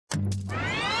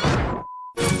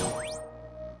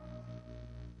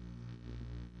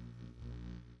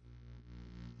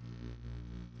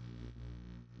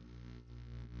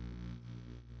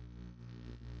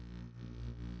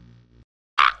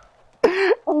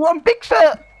Oh, I'm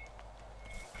Bigfoot!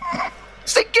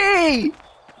 Sticky!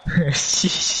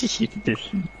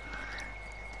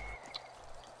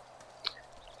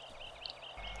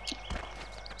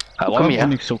 Why am I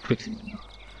running so quickly?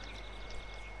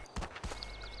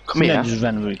 Come here. I just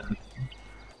ran really quick.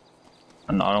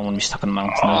 And I don't want to be stuck on the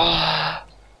mountain now.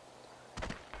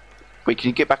 Wait, can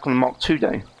you get back on the Mark II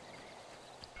though?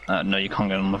 No, you can't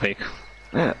get on my vehicle.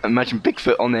 Yeah, imagine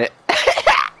Bigfoot on it.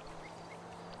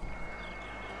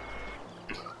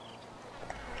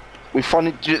 We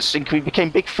finally just think we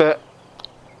became Bigfoot.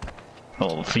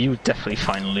 Well, for you, definitely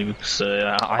finally, because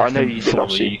I know you did,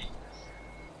 actually.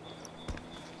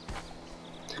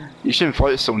 You should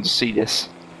invite someone to see this.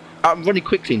 I'm running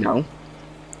quickly now.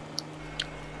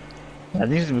 I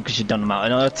think it's because you've done them out.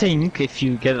 And I think if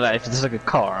you get like, if it's like a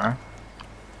car,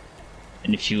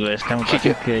 and if you kind of if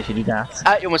you do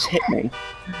that. You almost hit me.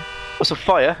 What's a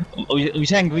fire? Oh,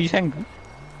 he's angry. He's angry.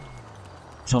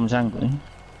 Someone's angry.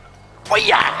 Oh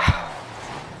yeah!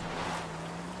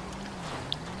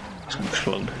 It's gonna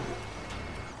explode.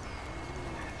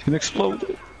 It's gonna explode.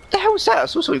 What the hell is that? I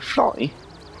saw something fly.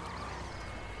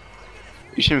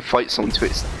 You should invite someone to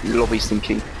its lobby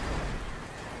thinking.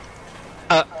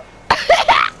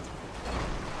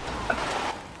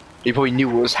 You probably knew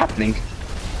what was happening.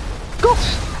 God!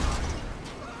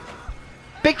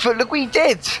 Bigfoot, look what he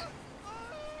did!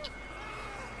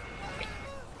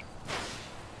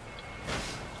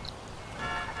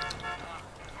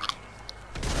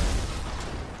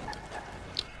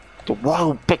 The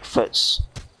wild Bigfoots!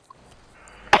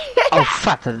 Oh,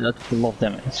 fat! That's a lot of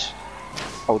damage.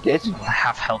 Oh, did? I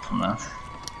have health from that.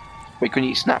 Wait, can you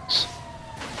eat snacks?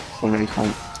 Oh no, you can't.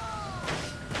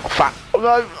 Oh, fat! Oh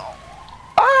no!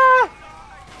 Ah!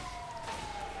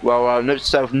 Well, note to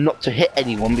self not to hit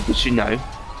anyone because you know.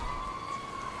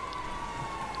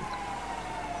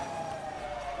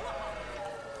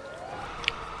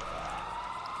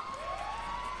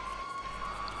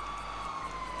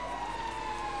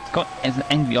 It's got an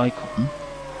angry icon.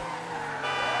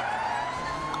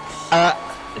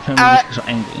 If I'm so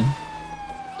angry.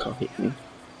 Can't hit me.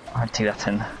 I'd take that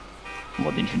 10.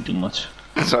 What didn't you do much?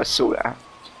 So I saw that.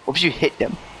 What if you hit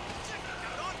them?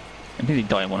 I think they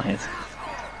die in one hit.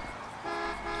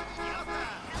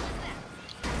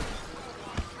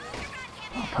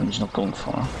 Apparently he's not going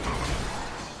far.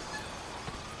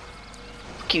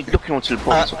 Keep looking onto the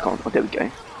bottom so I can't. Oh, there we go.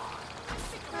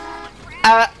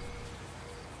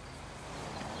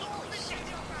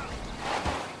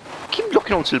 Keep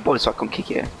looking onto the body so I can't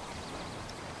kick it.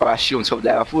 Oh, actually on top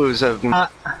there. I thought it was You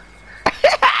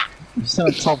stand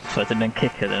on top of it and then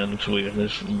kick it and it looks weird.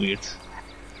 That's weird.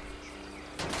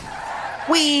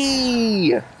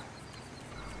 Whee!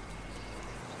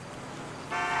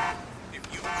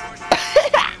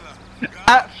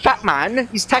 Fat man,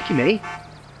 he's attacking me.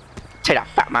 Take that,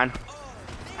 fat man.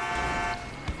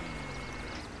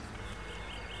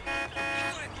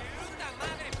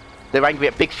 They're angry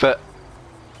at Bigfoot.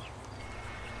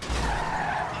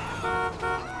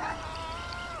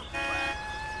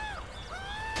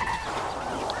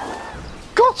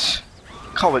 God!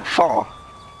 Can't went far.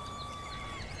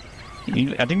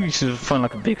 I think we should find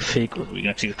like a big fake where we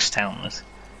can actually extend it.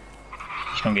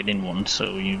 You can't get in one,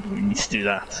 so we need to do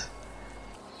that.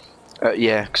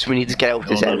 Yeah, because we need to get out of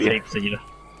this area.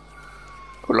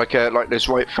 Or like those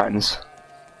right fans. I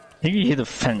think you hit the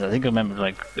fence. I think I remember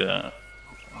like no,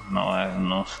 I don't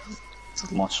know if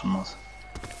it's much or not.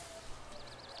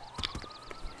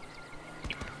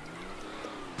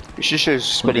 You should show a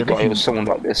smelly guy or someone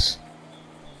like this.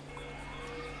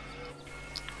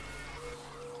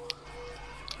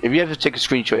 If you ever take a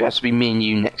screenshot, it has to be me and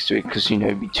you next to it, because you know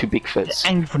it'd be two Bigfoots.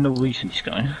 Angry for no reason, this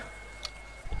guy.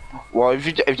 Well, I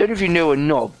don't know if you know or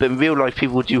not, but in real life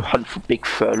people do hunt for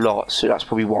Bigfoot a lot, so that's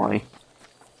probably why.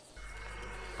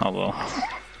 Oh well.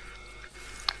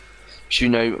 So, you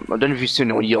know, I don't know if you've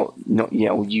seen it on not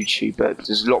yet on YouTube, but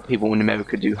there's a lot of people in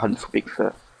America do hunt for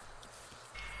Bigfoot.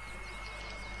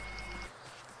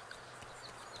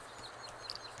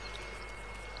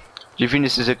 Do you think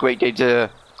this is a great day to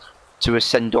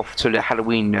ascend off to the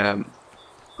Halloween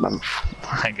month?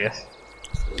 I guess.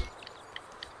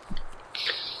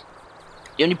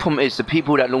 The only problem is the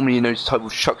people that normally in those type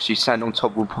of trucks you stand on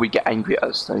top will probably get angry at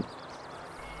us though.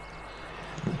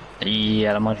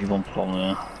 Yeah, that might be one problem.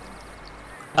 Yeah.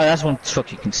 Oh, that's one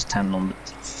truck you can stand on.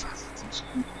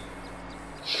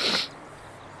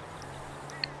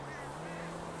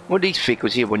 What are these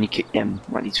vehicles here when you kick them?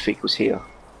 Like these vehicles here.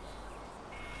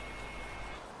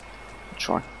 I'll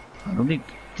try. I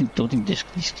don't think these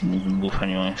can even move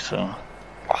anyway, so...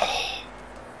 Oh.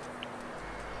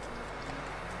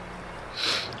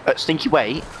 Stinky,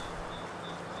 wait.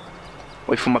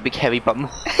 Away from my big hairy bum.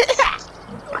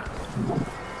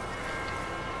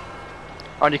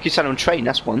 Oh, you could stand on train,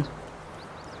 that's one.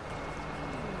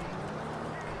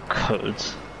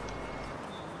 Codes.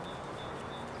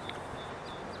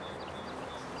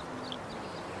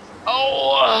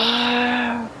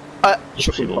 Oh!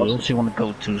 We also want to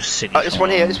go to the city. This one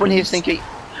here, Stinky.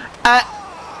 I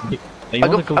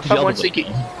found one, Stinky.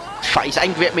 Fuck, he's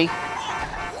angry at me.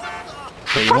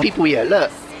 Fuck people here,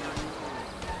 look.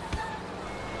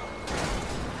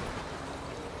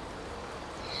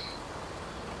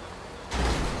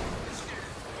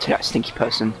 To that stinky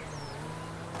person.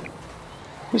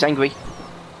 Who's angry?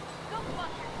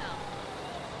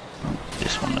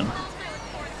 This one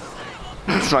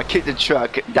then. So I kicked the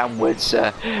truck downwards,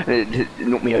 and it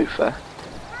knocked me over.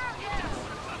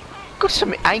 Got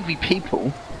some angry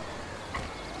people.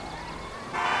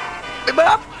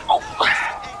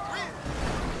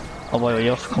 Oh wait, you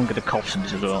also can't get the cops in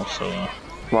this as well, so...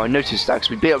 Well, I noticed that, because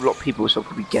we beat up a lot of people, so I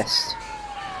probably guessed.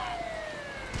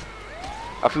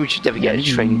 I think we should never get a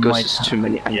train, because there's too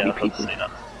many angry people.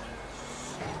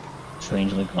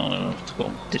 Strangely, gonna have to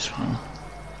go this one.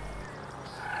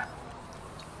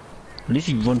 At least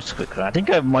he runs quicker. I think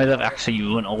I might have actually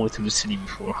run all the way through the city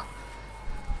before.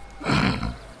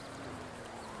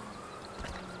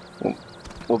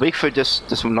 Well, Bigfoot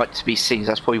doesn't like to be seen, so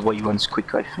that's probably why he runs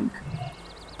quicker, I think.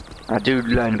 I do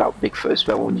learn about Bigfoot as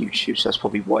well on YouTube, so that's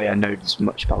probably why I know this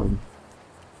much about him.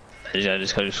 Yeah,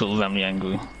 this guy is sort of randomly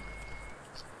angry.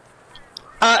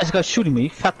 Ah, this guy's shooting me.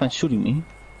 Fat man shooting me.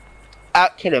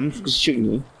 Kill him because he's shooting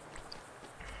you.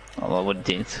 Oh, well, what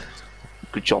did?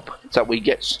 Good job. Is that what he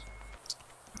gets?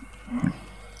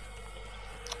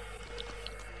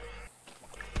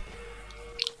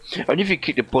 Only if you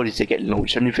kick the bodies they get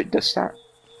launched, only if it does that.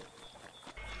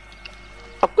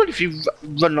 I've got if you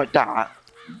run like that,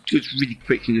 it goes really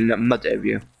quick in that mud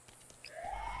area.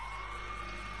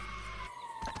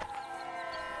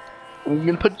 I'm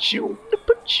gonna punch you,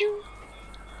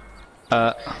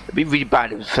 It'd be really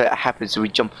bad if that happens and we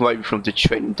jump right in front of the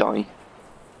train and die.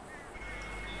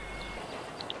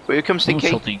 But here comes the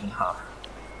key.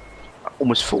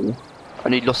 Almost full. I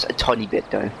only lost a tiny bit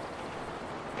though.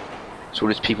 So all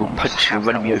these people punching and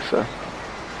running me over.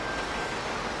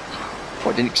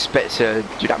 Well, I didn't expect to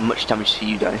do that much damage to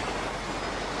you though.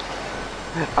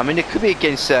 I mean, it could be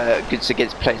against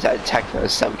players that attack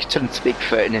us, so we could turn them to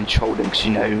Bigfoot and then troll them because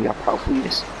you know how powerful he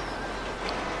is.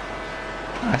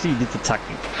 I think you did attack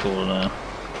me before,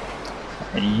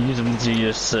 and you usually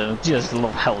just a lot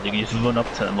of health. You can just run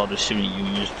up to them while they're shooting you, and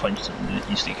you just punch them and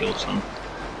instantly kill them.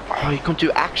 Oh, you can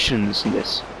do actions in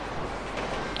this.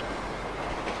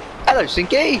 Hello,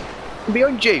 Sinky! I'm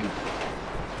behind you!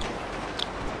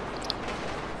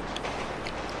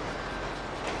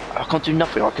 I can't do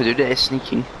nothing, I can do this,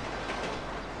 sneaking.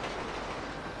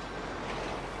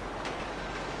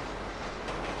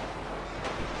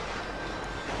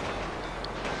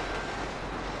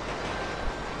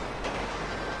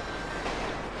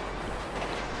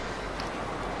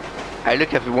 Hey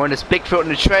look everyone, there's Bigfoot on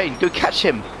the train, go catch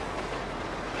him!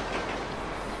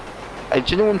 Hey,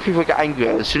 do you know when people get angry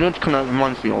at us, you know what kind of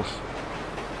reminds me of?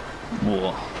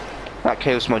 What? That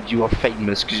Chaos Mod, you are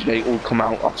famous because they all come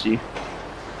out after you.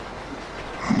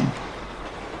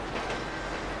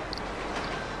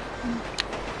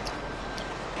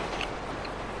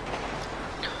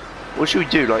 What should we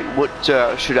do? Like,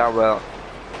 what should our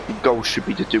goal should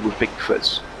be to do with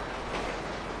Bigfoots?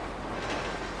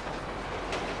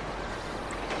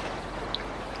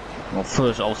 Well,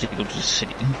 first, obviously, go to the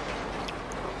city.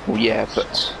 Well, yeah,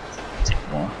 but take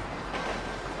more.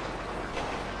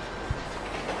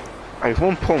 I have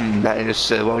one problem that is,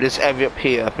 well, this area up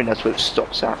here, I think that's where it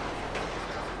stops at.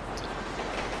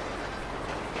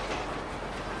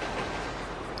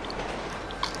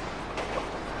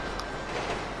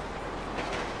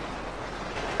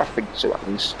 I think so, at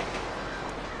least.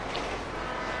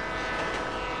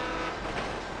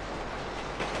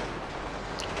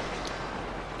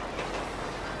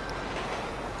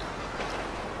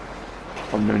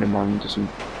 Oh no, never mind, doesn't.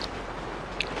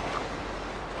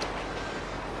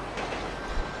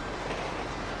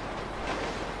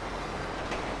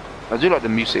 I do like the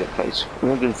music it plays. I'm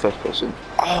not doing first person.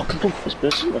 Oh, I can do first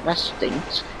person, but that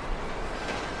stinks.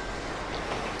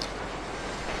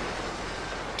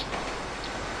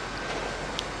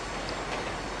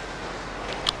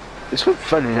 It's quite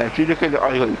funny now. If you look at the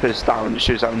icon you put us down, it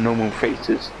shows our normal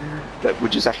faces, but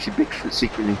which is actually Bigfoot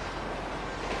secretly.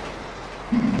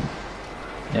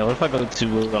 Yeah, what if I go to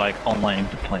like online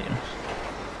players?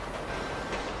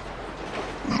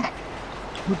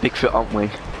 We're Bigfoot, aren't we?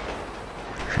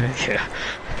 Yeah.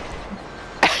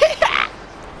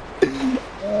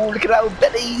 look at our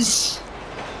bellies!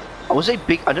 I would say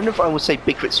big. I don't know if I would say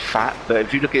Bigfoot's fat, but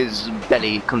if you look at his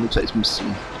belly, it kind of looks like it's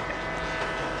muscly.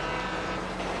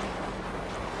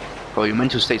 Oh, your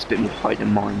mental state's a bit more high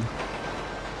than mine.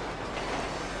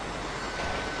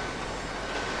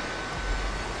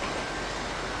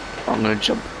 I'm gonna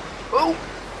jump. Oh!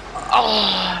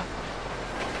 Oh!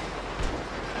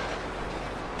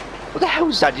 What the hell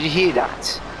was that? Did you hear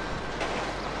that?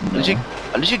 No.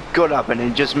 I literally got up and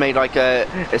it just made like a.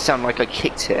 It sounded like I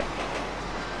kicked it.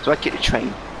 So I kicked the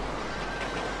train.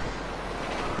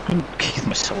 I couldn't kick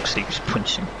myself, so he was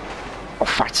punching. Oh,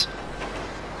 fat.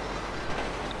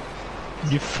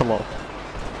 You fell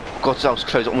off. God, that was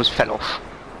close. I almost fell off.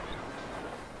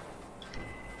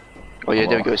 Oh yeah,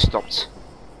 there we go. It stopped.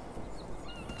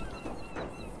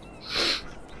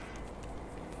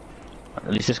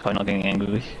 At least this guy not getting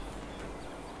angry.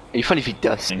 It'd be funny if he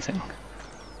does. Anything.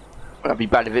 That'd be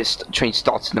bad if this train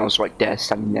started and I was right there,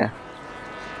 standing there.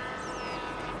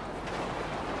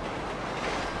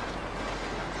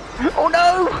 Oh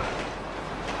no!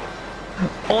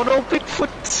 Oh no,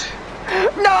 Bigfoot!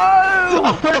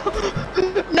 No!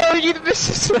 No, you missed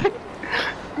this one!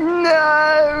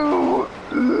 No!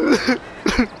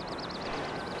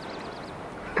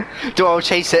 Do I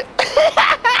chase it?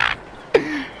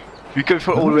 You go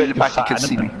for all the way to the back, you can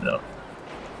see me.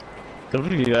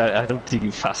 I don't think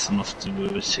you're fast enough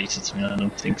to chase it to me, I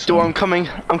don't think so. Do I'm coming,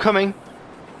 I'm coming!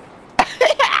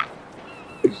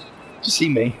 Do you see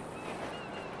me?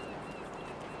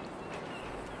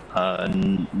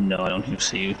 No, I don't even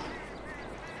see you.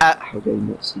 How do you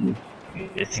not see me?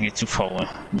 I think you're too far away.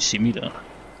 You see me though?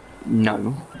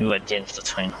 No. You're at the end of the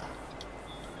train.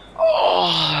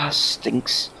 Oh, that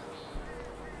stinks.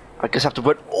 I guess I have to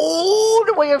run all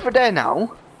the way over there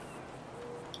now.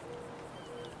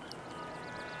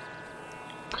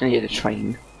 Can I hear the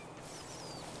train?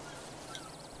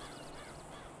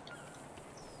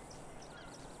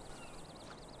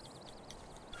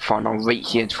 Fine, I'll wait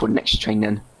here for the next train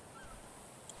then.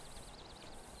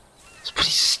 It's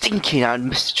pretty stinky now, I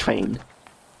missed the train.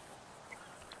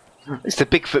 It's the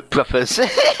Bigfoot brothers.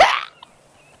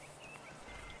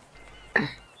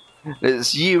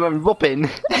 It's you and Robin.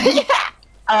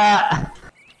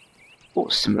 Or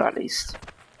similar at least.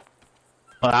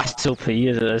 Well, that's still pretty.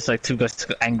 It's like two guys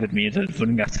got angry at me and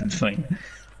running after the train.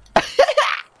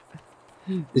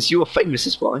 It's you are famous,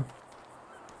 that's why.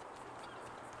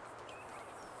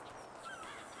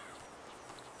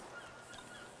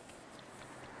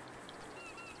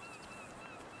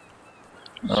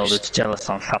 Oh, it's jealous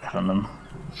I'm fatter than them.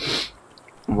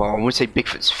 Well, I wouldn't say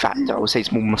Bigfoot's fat though, I would say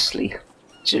it's more muscly.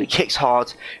 So he kicks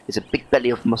hard, there's a big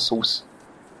belly of muscles.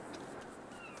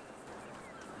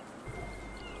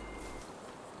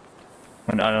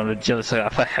 And I know they're jealous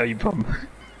of that hairy bum.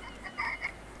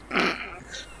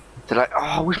 They're like, oh,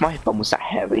 I wish my bum was that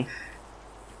hairy.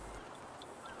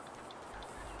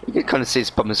 You can kind of see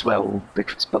his bum as well,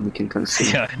 Bigfoot's bum you can kind of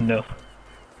see. Yeah, I know.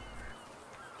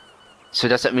 So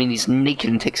does that mean he's naked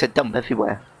and takes a dump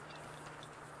everywhere?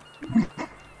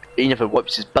 He never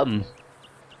wipes his bum.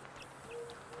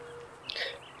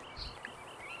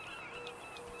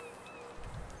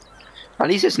 At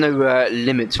least there's no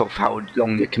limit of how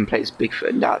long you can play as Bigfoot,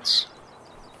 and that's...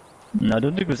 No, I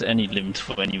don't think there's any limit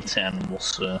for any of the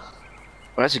animals. Well,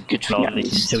 that's a good thing at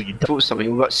least. I thought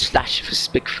something about Slash for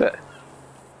Bigfoot.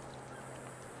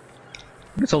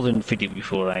 It's also in the video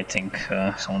before, I think.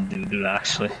 Someone did do that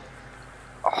actually.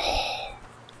 Oh.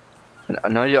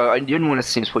 And I didn't want to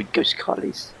see him for Ghost Car at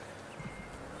least.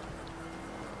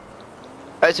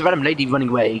 It's a random lady running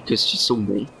away because she saw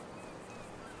me.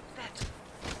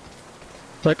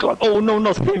 Like, oh no,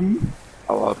 not him!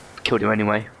 Oh, I killed him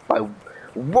anyway. By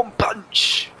one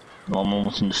punch! Well, I'm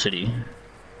almost in the city.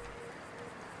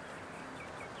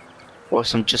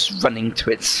 Whilst I'm just running to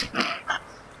it.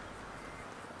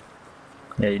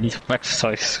 Yeah, you need to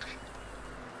exercise.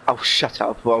 Oh, shut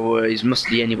up. Well, he's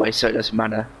muscly anyway, so it doesn't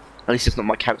matter. At least it's not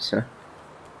my character.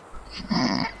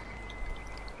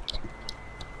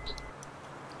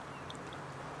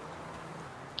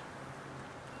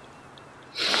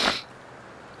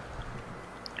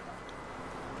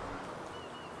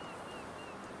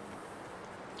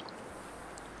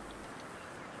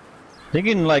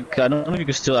 Thinking like, I don't know if you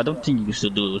can still, I don't think you can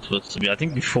still do it, but I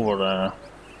think before, I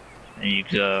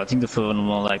think the first one,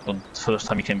 like, the first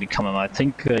time you can become him, I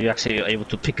think you're actually able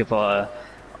to pick up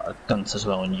guns as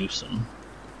well and use them.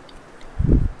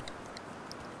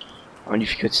 I wonder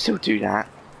if you could still do that.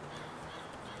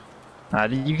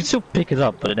 You can still pick it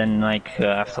up, but then like,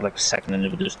 after like a second, then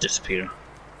it will just disappear.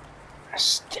 That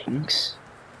stinks.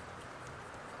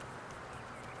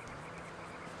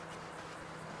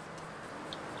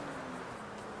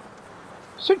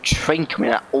 There's no train coming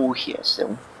at all here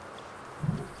still.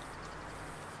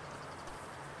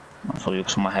 That's probably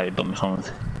some heavy bumps on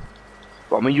it.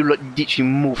 But I mean, you're like literally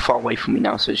more far away from me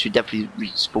now, so it should definitely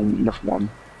respawn enough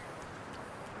one.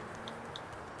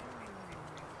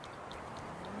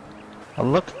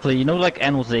 Luckily, you know, like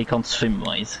animals, they can't swim,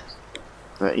 right?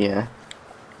 But yeah.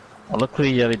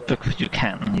 Luckily, with Bigfoot you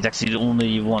can. He's actually the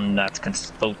only one that can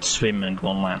both swim and go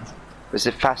on land. Is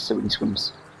it faster when he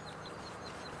swims?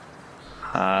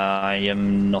 I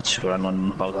am not sure. I don't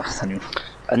know about that anymore.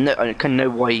 I can know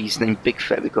why he's named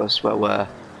Bigfoot because, well,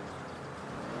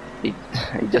 he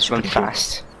does run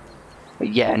fast.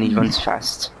 Yeah, and he runs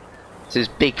fast. So his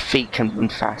big feet can run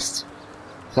fast.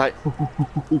 It's like,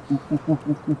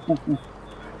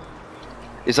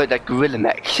 it's like that gorilla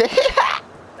neck.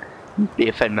 Be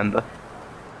a fan member.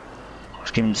 I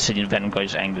was giving the city Venom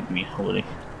guys angered me already.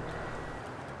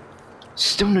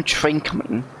 Still no train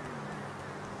coming.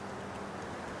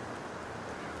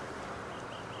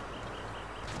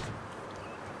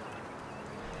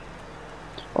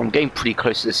 I'm getting pretty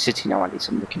close to the city now, at least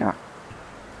I'm looking at.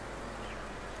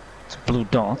 It's a blue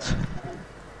dot.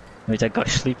 Wait, that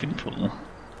guy's sleeping probably.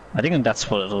 I think that's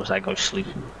what it was, that guy's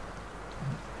sleeping.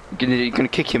 You're gonna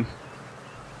kick him.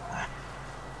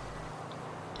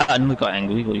 I nearly got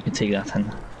angry, but you can take that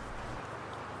then.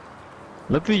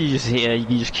 Look, you just here, you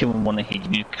can just kill them one hit,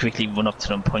 you quickly run up to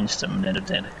them, punch them, and then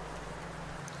they're dead.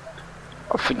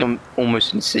 I think I'm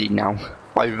almost in the city now.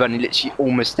 I'm running literally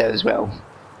almost there as well.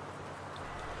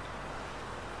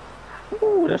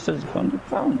 Ooh, that's a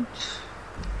 £100.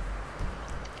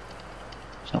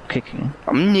 It's not kicking.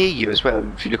 I'm near you as well,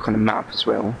 if you look on the map as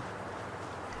well.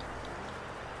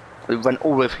 I run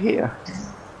all over here.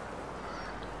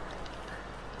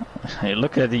 Hey,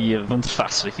 look at the runs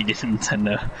faster if you didn't,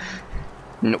 and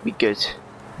Not be good.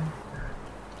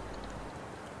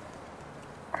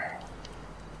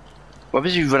 What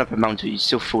if you run up a mountain, you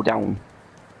still fall down?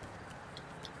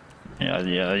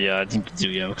 Yeah, I think you do,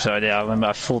 yeah. Because I remember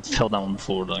I fell down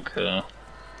before, like, a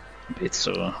bit,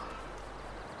 so...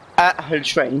 At her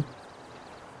train?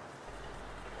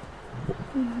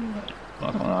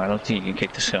 I don't think you can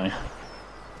kick this guy.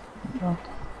 I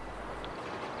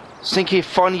was thinking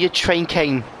finally a train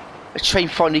came. A train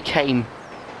finally came.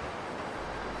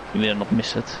 You may not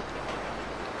miss it.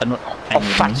 I'm not Oh,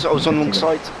 fat, I was on the wrong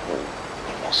side.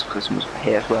 Oh, because was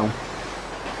here as well.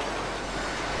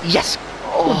 Yes!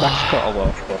 Oh, that's quite a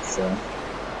while for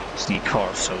it's the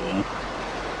car, so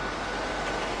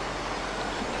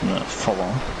no,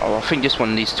 follow. Oh, I think this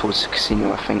one leads towards the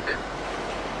casino, I think.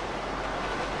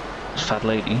 Fat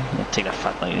lady, yeah, take that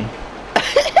fat lady.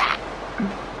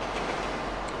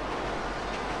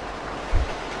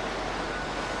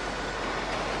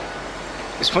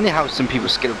 It's funny how some people are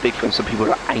scared of Bigfoot and some people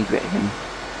are angry at him.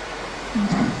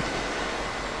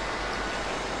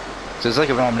 So it's like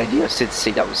a random lady I said to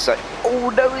see that was like, oh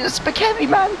no, it's a spaghetti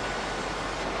man!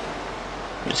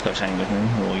 This guy's angry with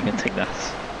me, or you can take that.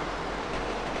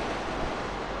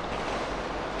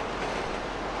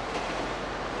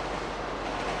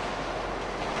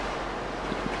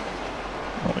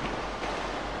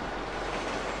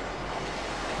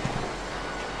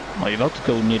 Are you about to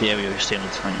go near the area you're staying all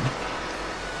the time?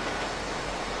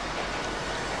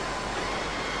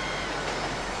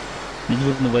 You're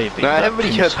looking away a bit. No, I haven't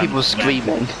really heard people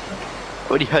screaming. I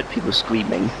already heard people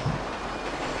screaming.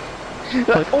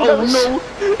 Like, oh no!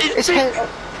 It's here!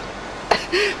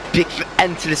 Bigfoot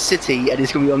enter the city and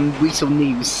it's gonna be on Weasel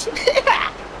News.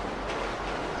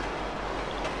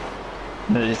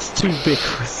 No, it's too big.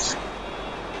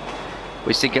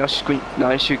 We're thinking, no,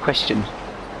 I ask you a question.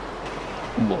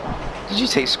 What? Did you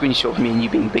take a screenshot of me and you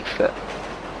being Bigfoot?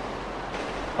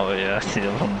 Oh yeah, I see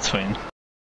that on the train.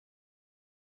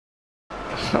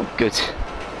 Oh, good.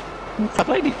 Fat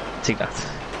lady, take that.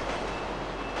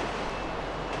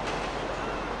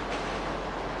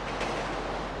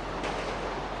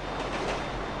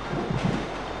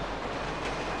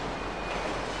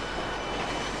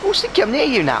 Oh, Sticky, I'm near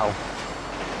you now.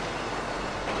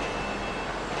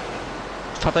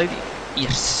 Fat lady,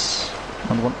 yes.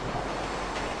 On one.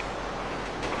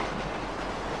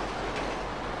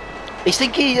 Hey,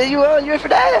 Stinky, you over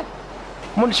there?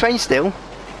 I'm on the train still.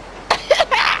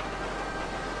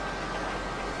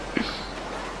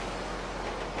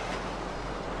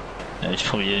 Yeah, it's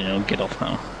probably, you know, get off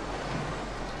now.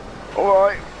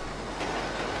 Alright.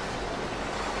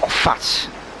 Oh, fat.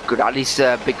 Good, at least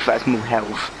Bigfoot has more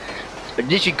health. I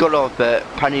literally got off, but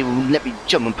apparently it will let me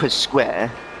jump and push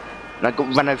square. And I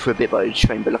got run over a bit by the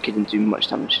train, but luckily it didn't do much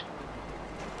damage.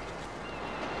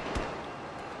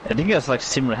 I think it's like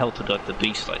similar health to like the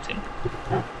beast, I think.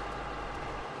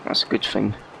 That's a good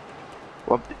thing.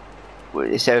 What?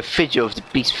 Is there a video of the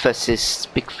beast versus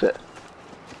Bigfoot?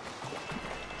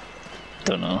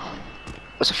 Don't know.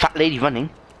 There's a fat lady running.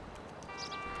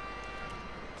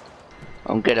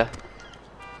 I'll get her.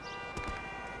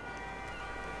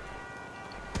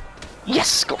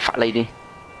 Yes, got fat lady.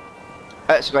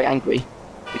 It's very angry.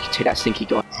 We can take that stinky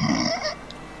guy.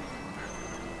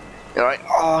 Alright,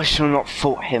 oh, I should have not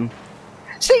fought him.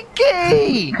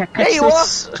 Stinky! There you are!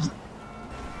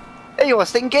 There you are,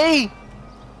 Stinky!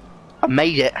 I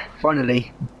made it,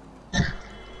 finally.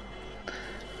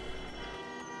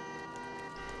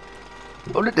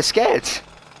 Oh look, they're scared.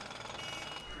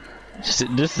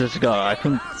 This guy, I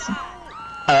couldn't...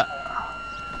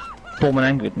 Bowman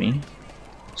angry with me.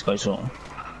 This guy's wrong.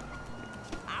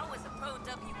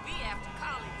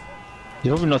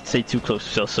 You probably not stay too close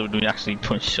to each other so we actually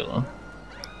punch each other.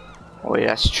 Oh yeah,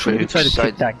 that's true. I tried to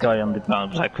kick that guy on the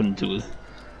ground, but I couldn't do it.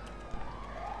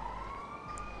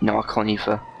 No, I can't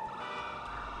either.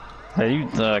 I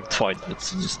like tried, but it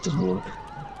just doesn't work.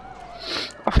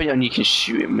 I think only you can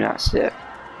shoot him, that's it.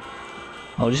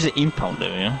 Oh, this is an impound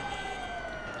there, yeah?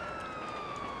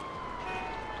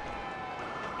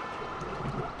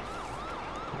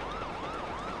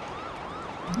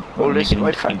 Oh, this is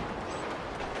my phone.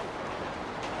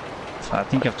 So I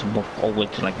think you have to walk all the way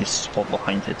to like this spot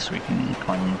behind it so we can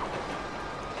climb.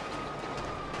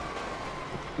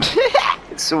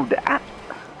 It's all that.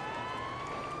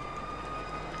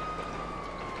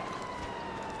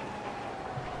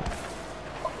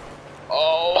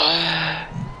 Oh.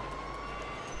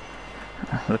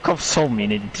 The cops saw me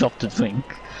and they dropped the drink.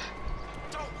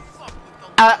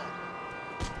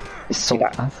 It's so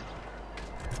bad.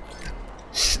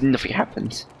 Nothing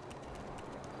happens.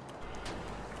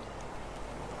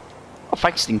 Oh,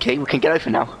 thanks, Stinky. We can get over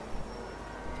now.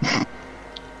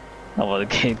 Oh, well, the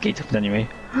gate opened anyway.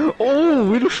 Oh,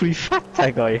 we look really fat,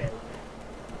 that guy.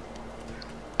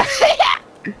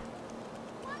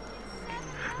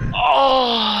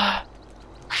 Oh,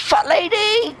 fat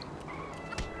lady!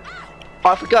 Oh, I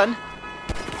have a gun.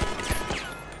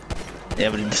 Yeah,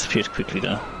 but it disappeared quickly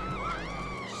though.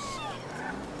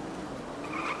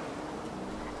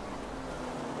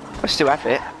 I still have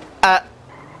it.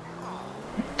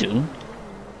 Dude.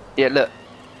 Yeah, look.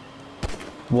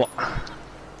 What?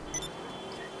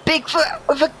 Bigfoot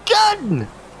with a gun!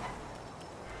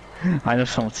 I know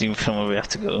something from where we have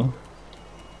to go.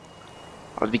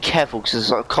 I'll be careful because there's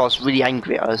a lot of cars really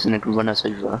angry at us and they can run us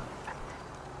over.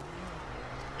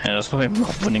 Yeah, that's why I'm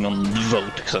not running on the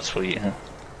road because that's where you.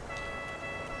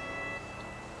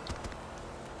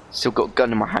 Still got a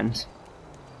gun in my hand.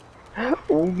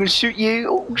 Oh, I'm gonna shoot you!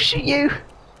 Oh, I'm gonna shoot you!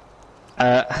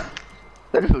 I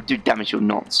don't know if it'll do damage or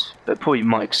not, but probably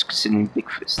might considering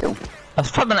Bigfoot still.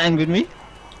 That's probably angry with me.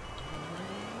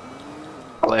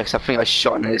 Oh, yes, I think I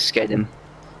shot him and it scared him.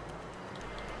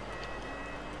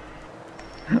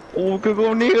 Oh, we could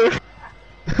go near.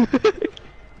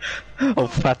 Oh,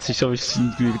 Patsy, so we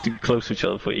shouldn't be too close to each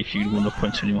other for if you want to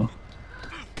punch anyone.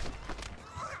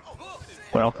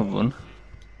 Well, I'll come on.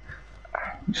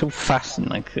 You're so fast and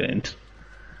like and.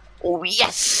 Oh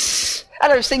yes!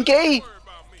 Hello, Stinky!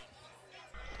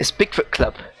 It's Bigfoot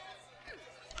Club.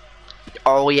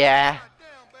 Oh yeah.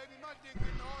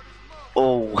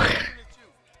 Oh.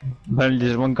 Apparently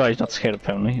there's one guy who's not scared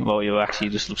apparently. Well, you actually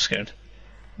just look scared.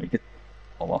 We get...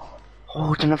 Oh well.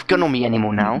 Oh, I don't have a gun on me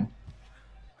anymore now.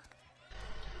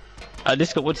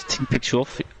 This guy wants to take a picture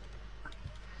of.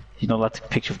 He's not allowed to take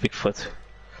a picture of Bigfoot.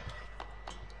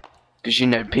 Because you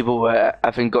know, people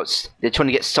haven't got. They're trying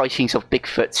to get sightings of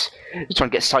Bigfoot. They're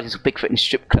trying to get sightings of Bigfoot in a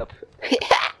strip club.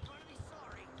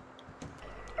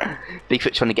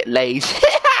 Bigfoot trying to get lays.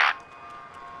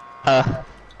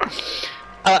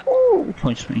 Ooh,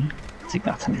 punch me. Take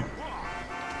that to me.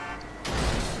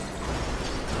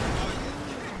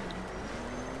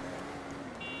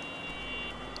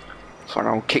 Fine,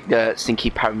 I'll kick the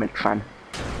stinky paramedic fan.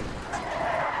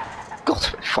 Got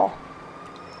a bit far.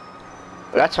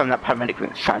 Well, that time that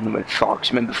paramedic fan went far,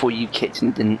 because remember before you kicked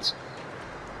and it didn't.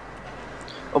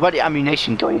 What about the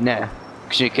ammunition guy in there?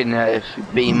 Because you can, if you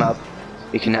beat him up,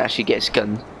 you can actually get his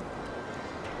gun.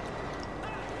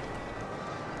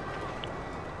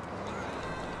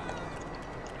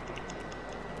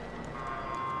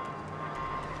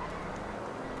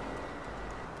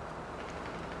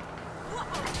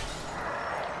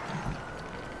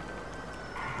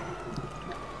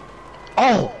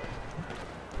 Oh!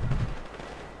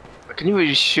 I can hear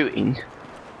you shooting.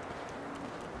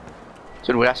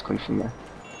 Don't know where that's coming from there.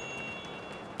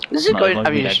 This is a guy.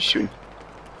 I mean, he's shooting.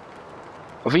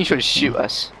 I think he's trying to shoot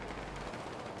us.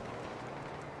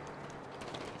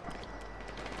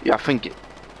 Yeah, I think it.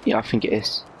 Yeah, I think it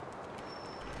is.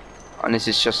 and this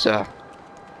is just got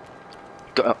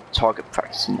a target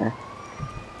practice in there.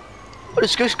 Oh,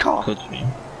 there's a ghost car. Could be. You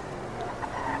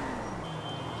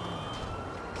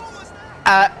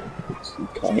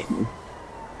can't hit me.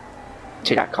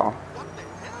 Take that car.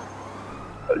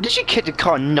 Did you kick the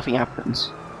car and nothing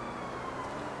happens?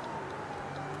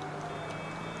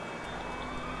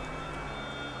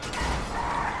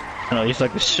 I know, it's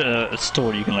like a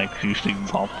store you can like usually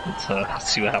rob, but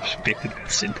see what happens if Big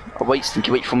gets in. Oh wait,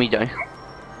 Stinky, wait for me though.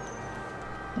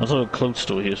 There's also a clothes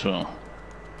store here as well.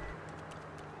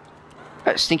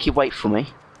 Stinky, wait for me.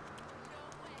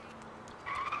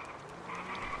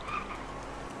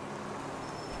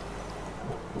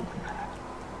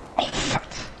 Oh,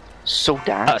 fat. So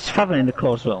damn. It's Fat Man in the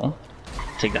car as well.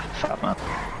 Take that, Fat Man.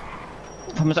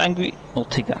 If I'm angry, I'll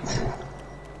take that.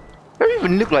 I don't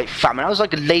even look like Fat Man. I was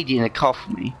like a lady in a car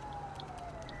for me.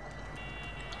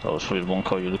 That was probably the one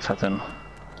car you looked at then.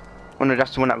 Oh no,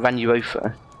 that's the one that ran you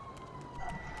over.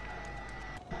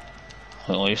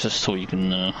 Well, it's just so you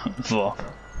can drop.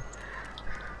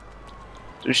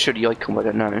 Just show the icon, I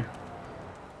don't know.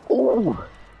 Oh!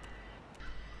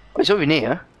 It's over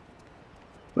here.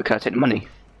 Where can I take the money?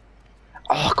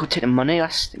 Oh, I could take the money,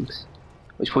 that stinks.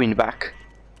 It's probably in the back.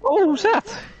 Oh, who's that?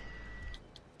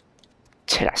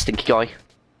 Take that stinky guy.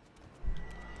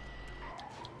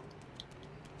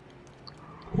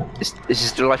 This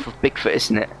is the life of Bigfoot,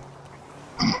 isn't it?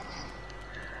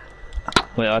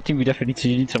 Well, I think we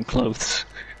definitely need some clothes.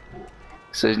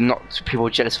 So not people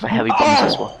jealous of heavy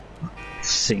bombs as well.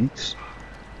 Sinks.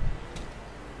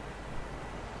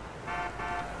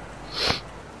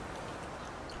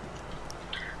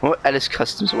 Well, Ellis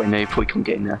Customs away now, you probably can't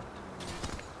get in there.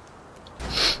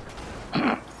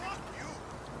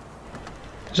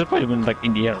 Should probably been like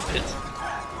in the air a bit.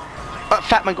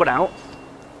 Fat Man got out.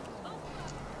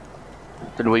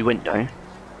 Don't know where he went though.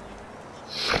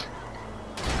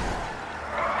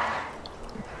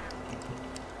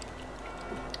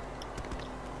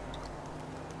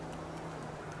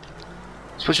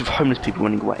 Especially with homeless people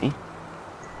running away.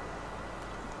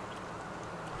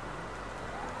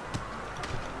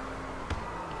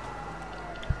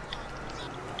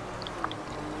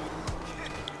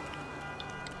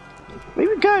 Where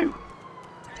we go?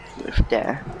 Over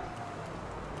there.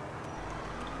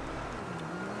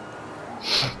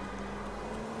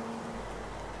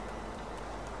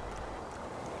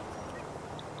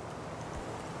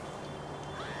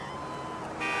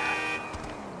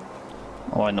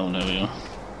 Oh, I know now, yeah.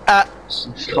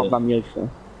 Can't run me over.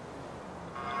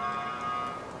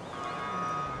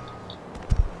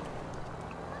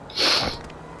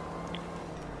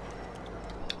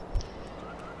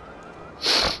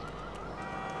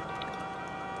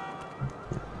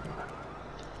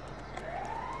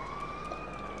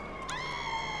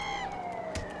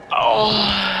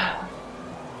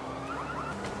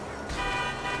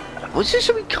 Was there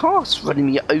so many cars running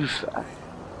me over?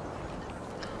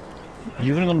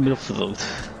 You're gonna go in the middle of the road.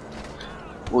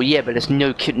 Well, yeah, but there's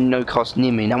no cars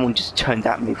near me, and that one just turned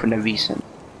at me for no reason.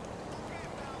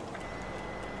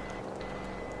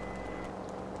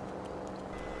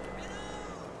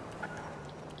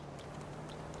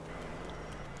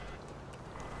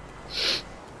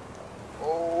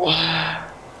 Oh.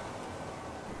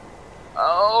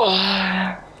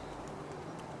 Oh.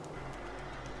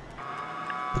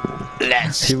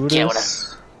 Let's Here it kill is.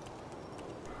 them.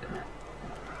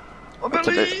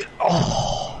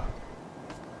 Oh.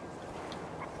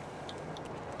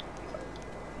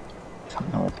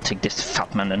 I'll take this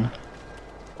Fat Man then.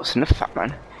 What's in the Fat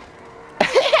Man?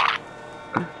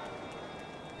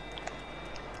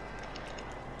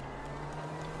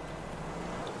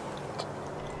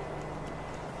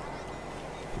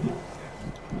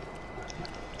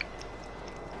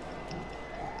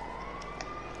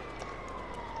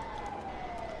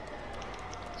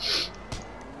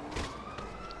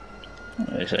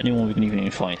 Is there anyone we can even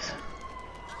fight?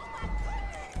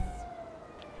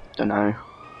 Don't know.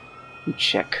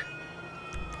 Check.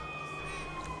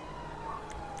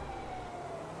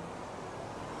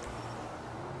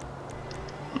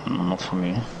 Not for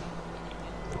me.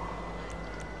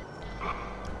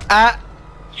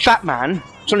 Fat Man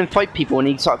trying to fight people and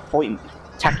he started fighting,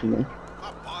 attacking me.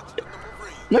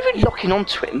 Not even locking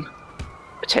onto him.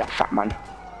 I take that Fat Man.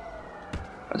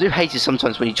 I do hate it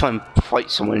sometimes when you try and fight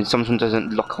someone and someone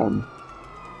doesn't lock on.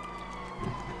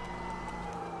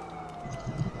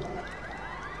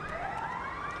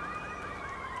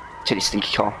 Take this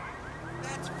stinky car.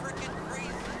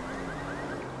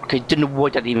 Okay, don't know why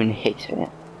that even hit it.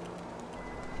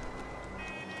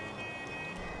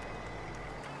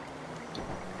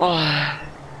 Oh.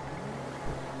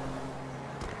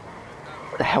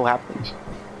 What the hell happened?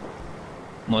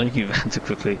 No, you ran too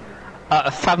quickly.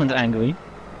 Fat and angry.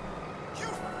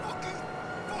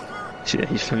 Yeah,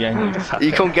 he's very angry. Fat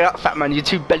You can't get up, fat man. You're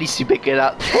too belly too big. Get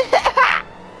up.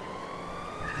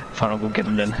 Fine, I'll go get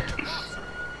him then.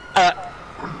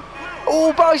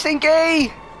 Oh, bye,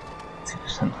 Stinky!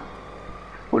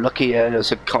 Well, lucky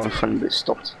there's a car in front of it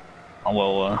stopped. Oh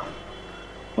well.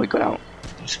 We got out.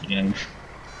 He's very angry.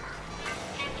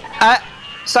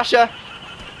 Sasha!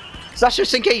 Sasha,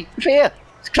 Stinky! Over here!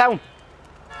 It's a clown!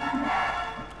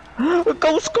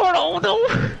 Go score! Oh no!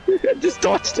 I just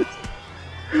dodged it.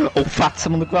 Oh, Fat's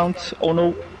on the ground. Oh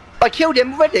no. I killed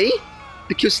him already!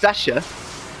 I killed Sasha.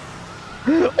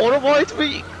 Oh no, why it's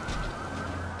me?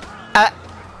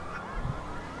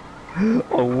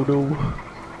 Oh no.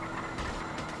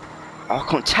 Oh, I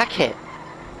can't attack it.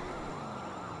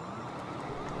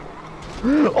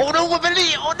 Oh no,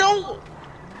 Emily! Oh no!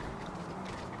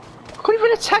 I can't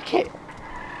even attack it.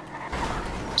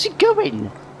 Where's it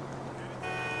going?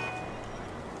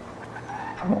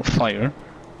 I'm on fire.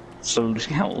 So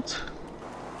losing health.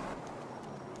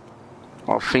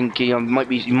 I think you might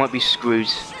be screwed.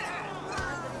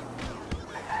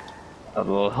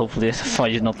 Well, hopefully this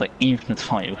fire is not like infinite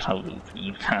fire, how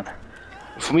you can.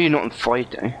 For me, you're not on fire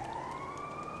though.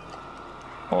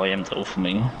 Oh, I am though for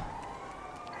me.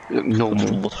 You look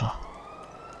normal. Water.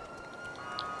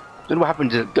 Don't know what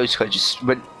happened to the ghost guy. Just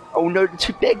went. Oh no, they're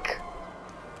too big.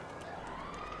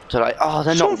 So like, oh,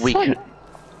 they're not weak.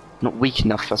 Not weak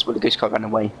enough. That's why the ghost guy ran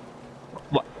away.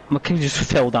 What? McKay just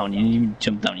fell down. You didn't even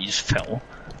jump down. You just fell.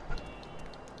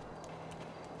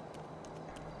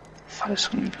 Fire's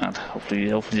gonna be bad. Hopefully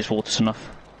this water's enough.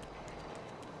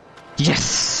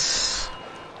 Yes.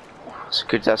 That's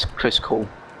good. That's a close call.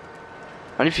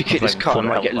 And if you kick this car, I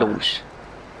might get launched.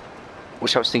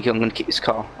 Which I was thinking, I'm going to kick this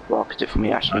car. Well, I could do it for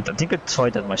me, actually. I think I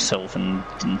tried that myself and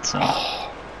didn't. I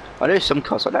know some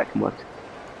cars like that can work.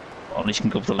 Or at least you can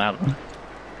go up the ladder.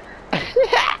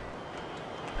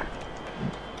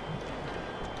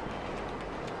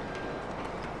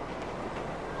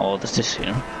 Oh, there's this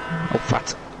here. Oh,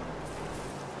 Fat.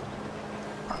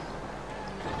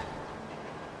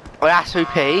 Oh, that's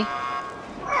OP.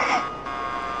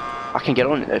 I can get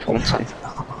on it though if I want to.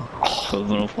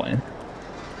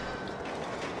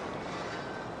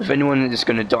 If anyone is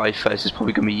going to die first, it's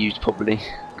probably going to be used probably,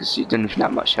 because you don't have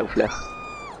that much health left.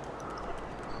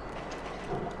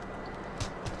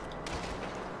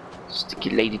 Sticky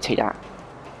lady, take that.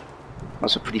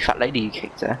 That's a pretty fat lady you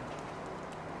kicked there.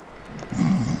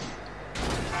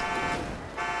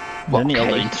 What, any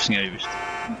other interesting areas?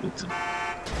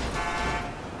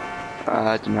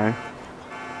 I don't know.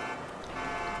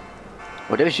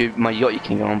 Well, there's my yacht you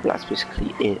can go on, but that's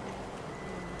basically it.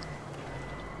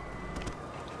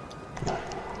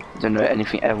 Don't know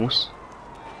anything else.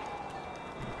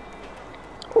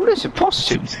 Oh, there's a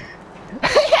prostitute.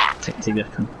 Yeah. Take that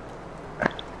one.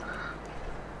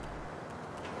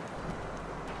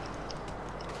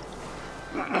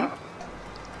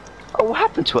 Oh, what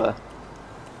happened to her?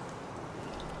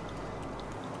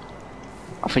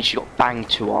 I think she got banged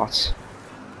too hard.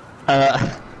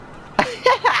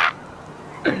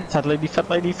 Fat lady, fat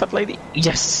lady, fat lady.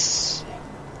 Yes.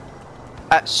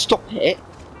 Stop it.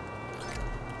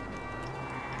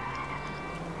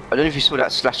 I don't know if you saw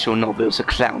that slasher or not, but it was a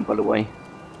clown, by the way.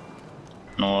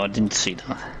 No, I didn't see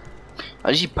that. I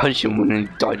actually punched him when he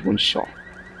died one shot.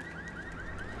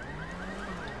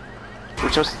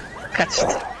 Which was... Catch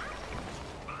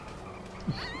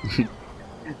it.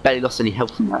 Barely lost any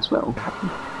health from that as well.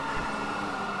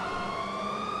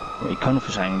 Well, he kind of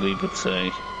was angry, but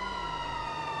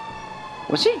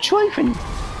was he driving?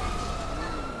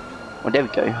 Oh, there we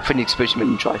go. I think the explosion made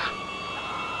him drive.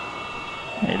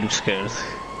 he looks scared.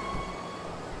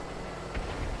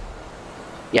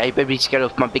 Yeah, you better be scared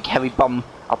of my big hairy bum.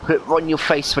 I'll put it right in your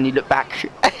face when you look back.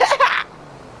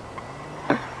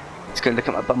 He's gonna look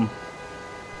at my bum.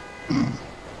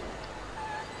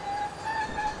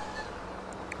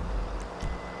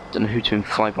 Don't know who to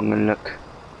M5 I'm gonna look.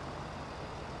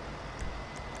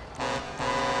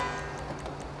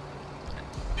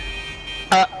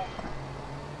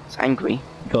 It's angry.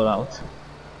 Got out.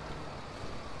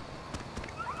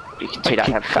 You can take that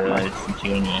and have fat man.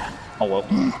 Oh well.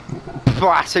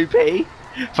 That's OP.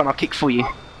 Fine, I'll kick for you.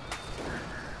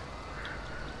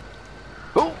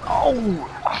 Oh, oh!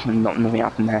 Nothing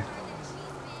happened there.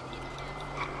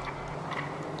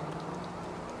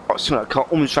 Oh, sorry, I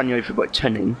almost ran you over by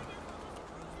turning.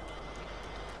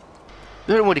 I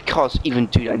don't know why the cars even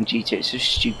do that in GTA, it's so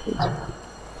stupid.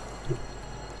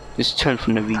 Just turn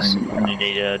for no reason. And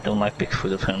they don't like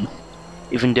Bigfoot of him.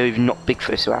 Even though even not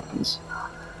Bigfoot, so happens.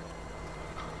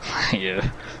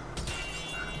 Yeah.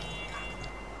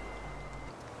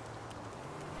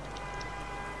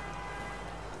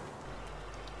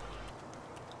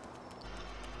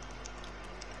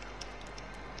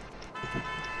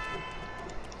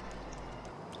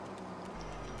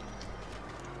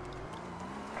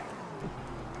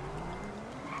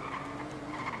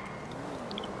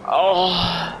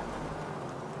 Oh.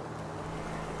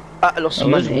 I lost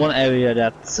some There's money. one area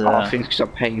that. I think because I'm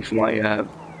paying for my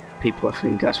people. I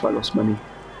think that's why I lost money.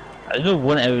 I know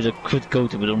one area that could go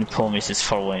to, but the only problem is it's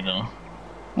far away now.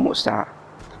 What's that?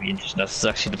 Be interesting. That's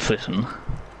actually the prison.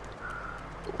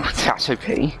 That's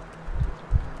OP.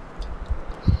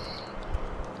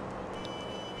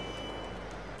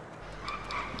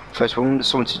 First, we want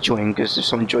someone to join because if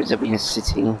someone joins, they'll be in a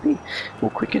city. It'll be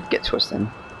more quicker to get to us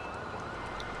then.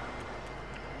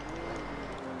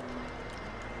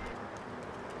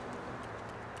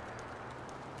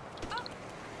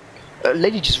 A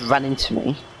lady just ran into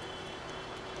me.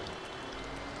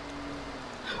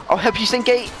 I'll help you,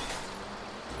 Gate.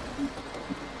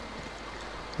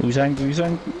 Who's angry? Who's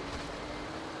angry?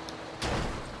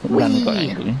 Wee. Got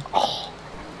angry. Oh.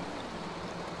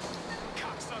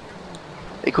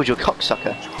 They called you a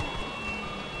cocksucker.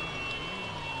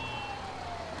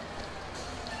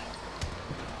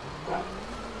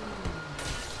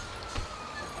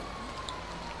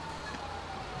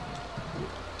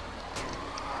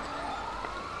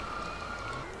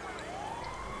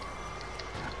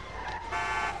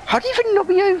 How do you even knock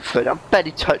me over? That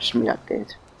barely touched me, that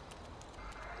did.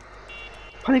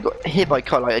 I only got hit by a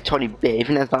car like a tiny bit,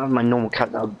 even if that was my normal car,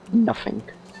 that was nothing.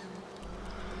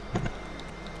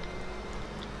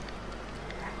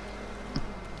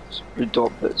 It's a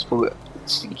dog, but it's probably a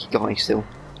sneaky guy still.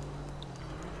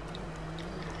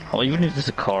 Oh, even if there's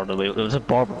a car, there was a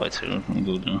barber right too.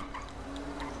 Good, yeah.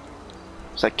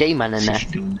 It's like gay man in there.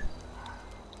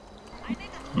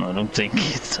 No, I don't think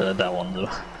it's that one though.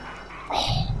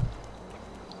 Oh.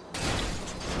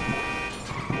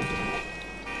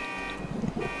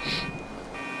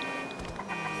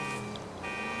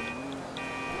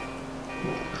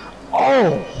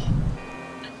 Oh!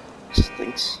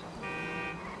 Stinks.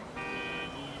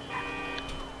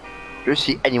 Don't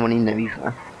see anyone in there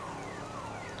either.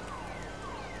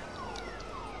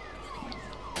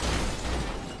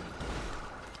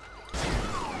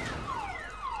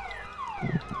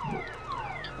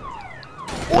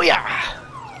 Oh yeah!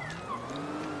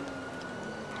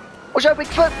 Watch out,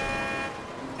 Bigfoot!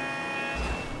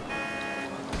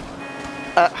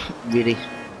 Really?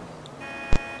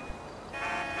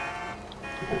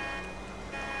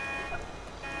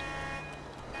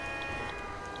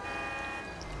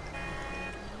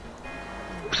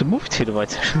 So move to the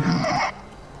right.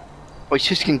 Oh, he's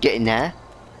just gonna get in there.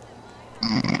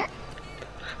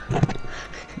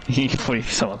 You probably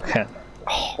someone can.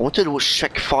 Oh, I wanted to watch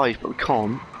Shrek 5, but we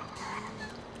can't.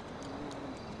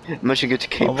 Imagine go to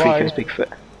Cape Freako's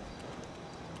Bigfoot.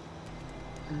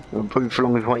 Probably for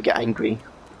long we might get angry,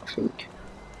 I think.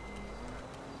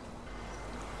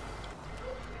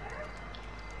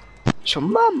 It's your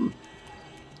mum!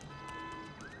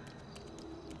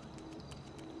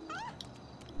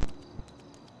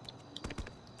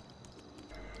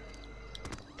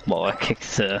 Well, I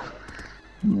kicked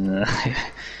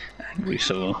angry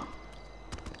so.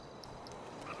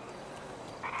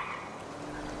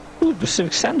 Ooh, the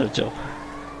civic standard job.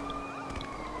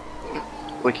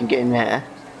 We can get in there.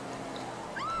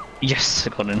 Yes, I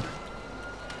got in.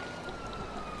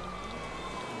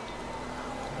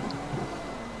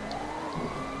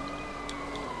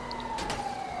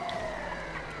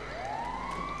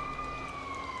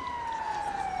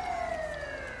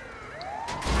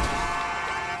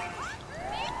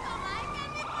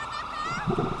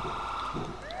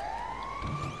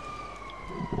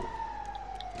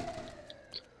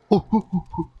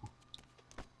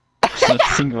 So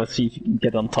think about see if you can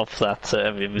get on top of that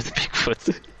area with Bigfoot.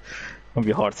 It'll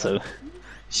be hard though.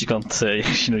 You can't,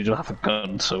 you know, you don't have a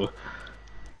gun, so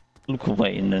look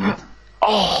away and then.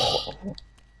 Oh!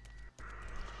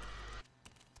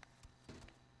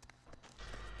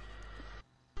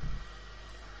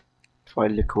 If I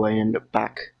look away and look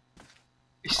back,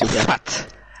 he's still there.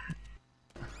 What?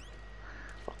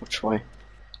 I'll try.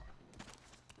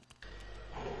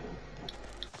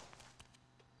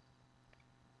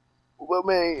 Well,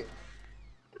 mate.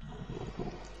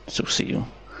 So see you.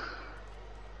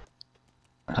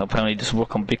 Apparently it doesn't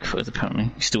work on Bigfoot,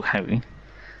 apparently. He's still heavy.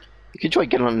 You can try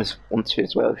getting on this one too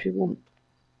as well if you want.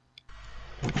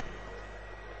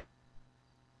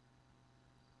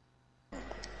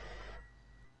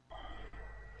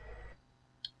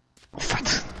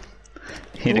 What?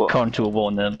 hit a car into a wall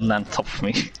and then land top of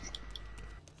me.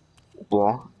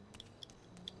 What?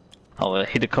 I'll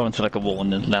hit a car into like a wall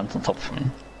and then land on top of me.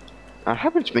 That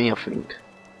happened to me, I think.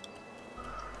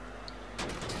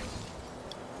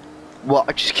 What?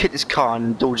 I just hit this car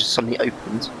and the door just suddenly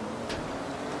opened.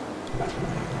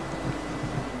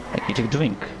 Hey, you take a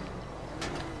drink.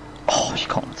 Oh, you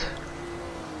can't.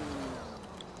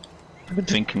 I have a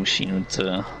drinking machine with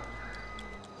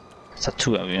is that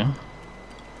too heavy, huh?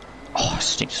 Oh, it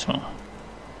stinks smell.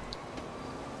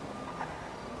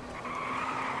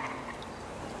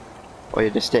 Oh yeah,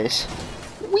 this is.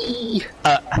 Whee!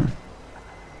 I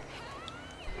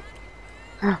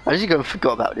just kind of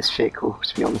forgot about this vehicle,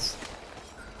 to be honest.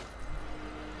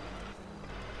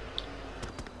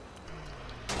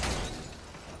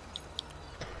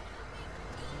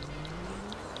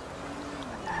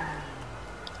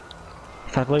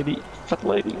 Fat lady, fat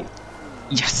lady.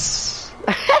 Yes!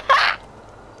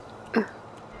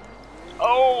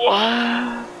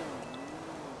 Oh!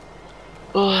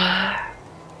 Oh!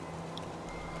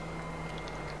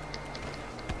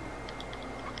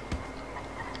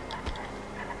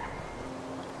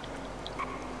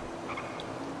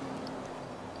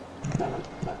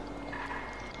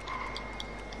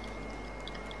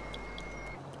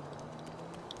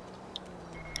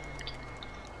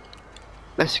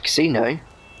 That's a casino.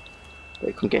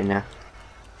 We can get in there.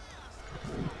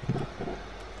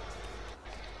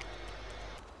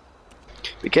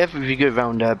 Be careful if you go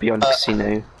around beyond the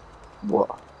casino.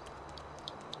 What?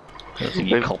 I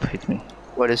think a cop hit me.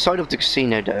 Well, the side of the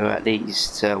casino, though, at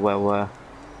least, Ooh!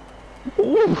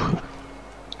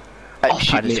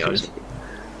 Shoot me. Good.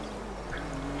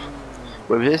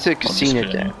 Well, there's a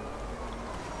casino there.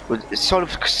 Well, the side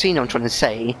of the casino, I'm trying to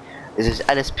say, is there's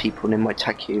LS people and they might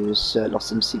attack you as Los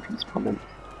Santos department.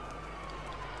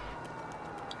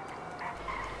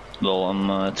 Well,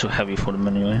 I'm too heavy for them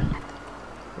anyway.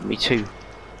 Me too.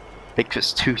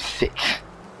 Because it's too thick.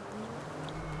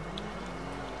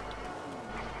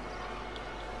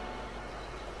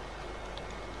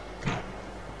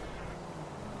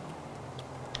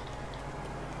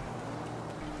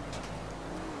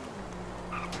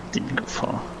 Didn't go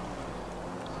far.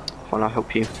 Well, I'll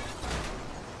help you.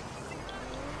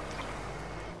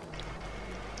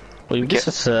 Well, this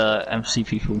is MC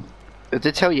people. Did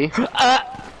I tell you?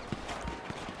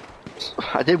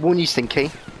 I did warn you,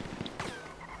 Stinky.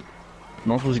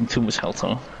 Not losing too much health,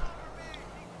 though.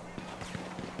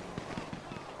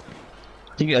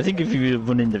 I think if you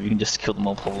run in there, you can just kill them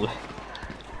all, probably.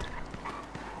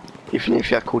 Even if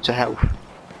you are called to help.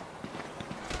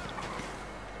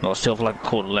 No, I still have like a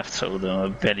quarter left, so I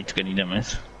barely took any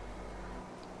damage.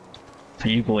 So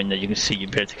you go in there, you can see you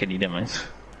barely took any damage.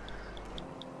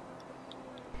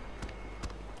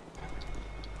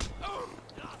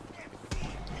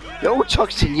 They're all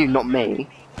targeting you, not me.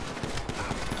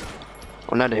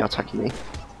 Oh no, they are attacking me.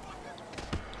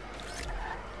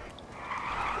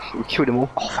 We killed them all.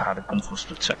 Oh, I had a gun for a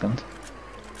split second.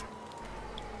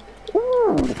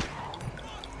 Ooh.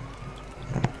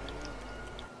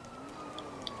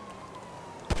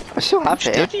 I still have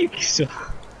it.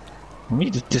 Me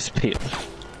just disappeared.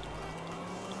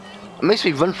 It makes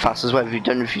me run fast as well, if you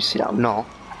don't know if you see that or not.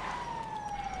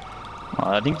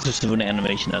 I think it's just an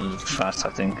animation that is fast, I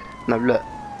think. No, look.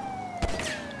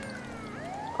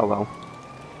 Oh well.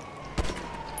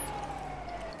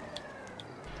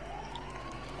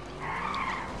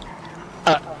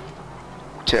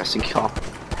 Interesting car.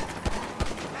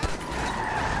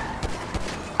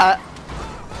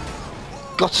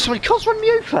 God, so many cars run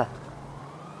me over.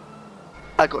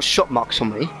 I got shot marks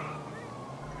on me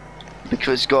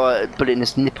because it's got a bullet in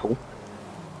its nipple.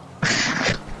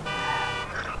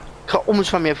 Car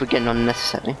almost ran me over again,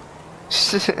 unnecessary.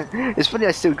 It's funny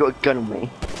I still got a gun on me.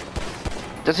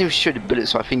 Doesn't even show the bullet,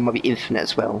 so I think it might be infinite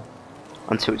as well.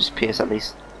 Until it disappears, at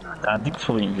least. I think it's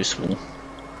probably invisible.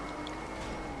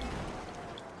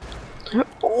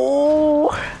 Oh!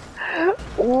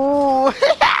 Oh!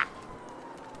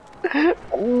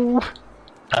 Oh!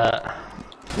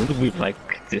 What do we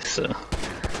like this?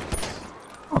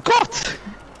 Oh God!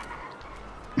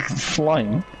 It's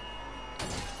flying.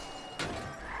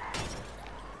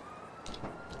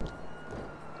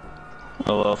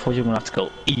 Oh, I thought you were gonna have to go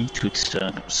eat with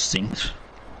stings.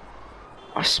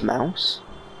 I smells.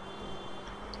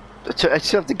 I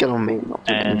still have the gun on me. Not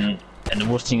and the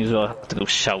worst thing is I have to go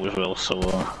shower as well, so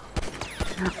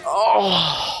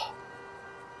Oh!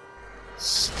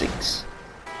 Stinks.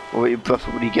 What about your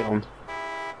brother? What do you get on?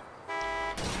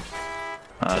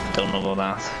 I don't know about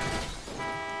that.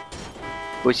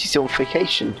 Was he still on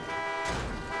vacation?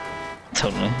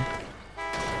 Totally.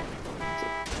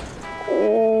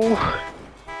 Oh!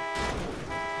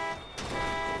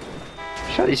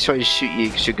 Try to shoot you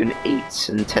because you're gonna eat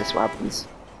and test what happens.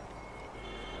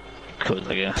 Could,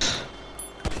 I guess.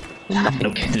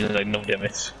 Nothing. Like no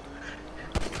damage.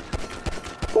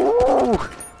 Ooh!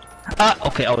 Ah,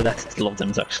 okay, oh that's a lot of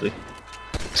damage actually.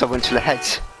 So I went to the head.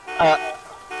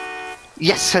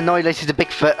 Yes, annihilated the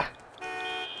Bigfoot.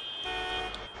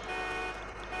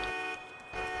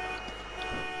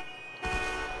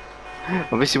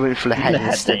 Obviously went for the head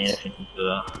instead.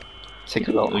 Take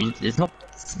a lot. It's not.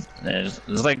 It's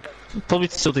like probably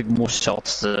still take more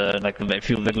shots. Like if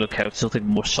you regular character, still take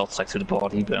more shots like to the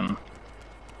body than.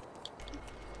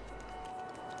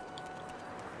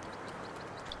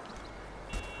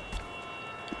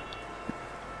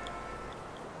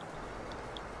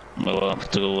 Well,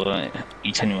 to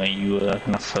each anyway, you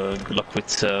can have good luck with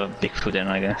Bigfoot then,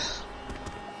 I guess.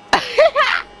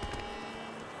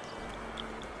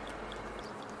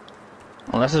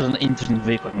 Unless there's an interesting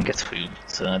vehicle I can get for you,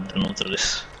 but I don't know what there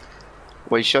is.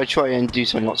 Wait, should I try and do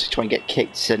something not to try and get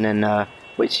kicked and then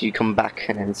wait till you come back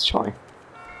and then try?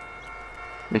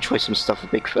 And try some stuff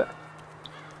with Bigfoot.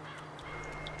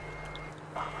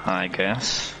 I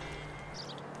guess.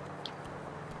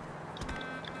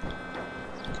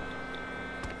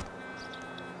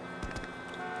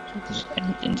 If there's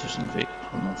any interesting vehicle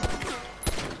or not.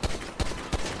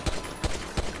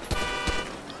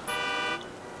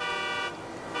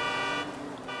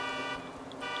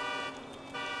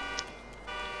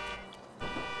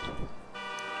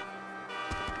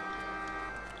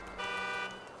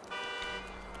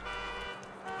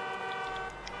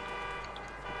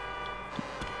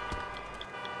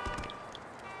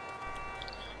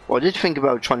 Well, I did think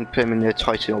about trying to put him in the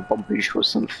title or Bombush or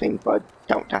something, but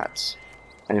I doubt that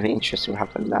anything interesting will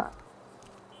happen in that.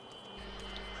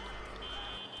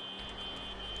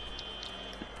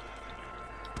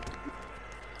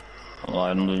 Well,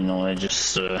 I don't really know, I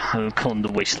just go on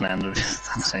the wasteland or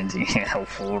that's anything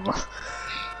helpful.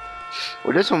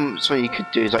 Well, there's something you could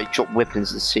do is like drop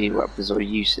weapons and see what weapons are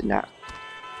used in that.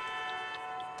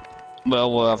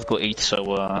 Well, I've got 8,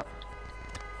 so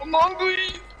I'm hungry!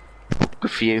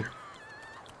 Good for you.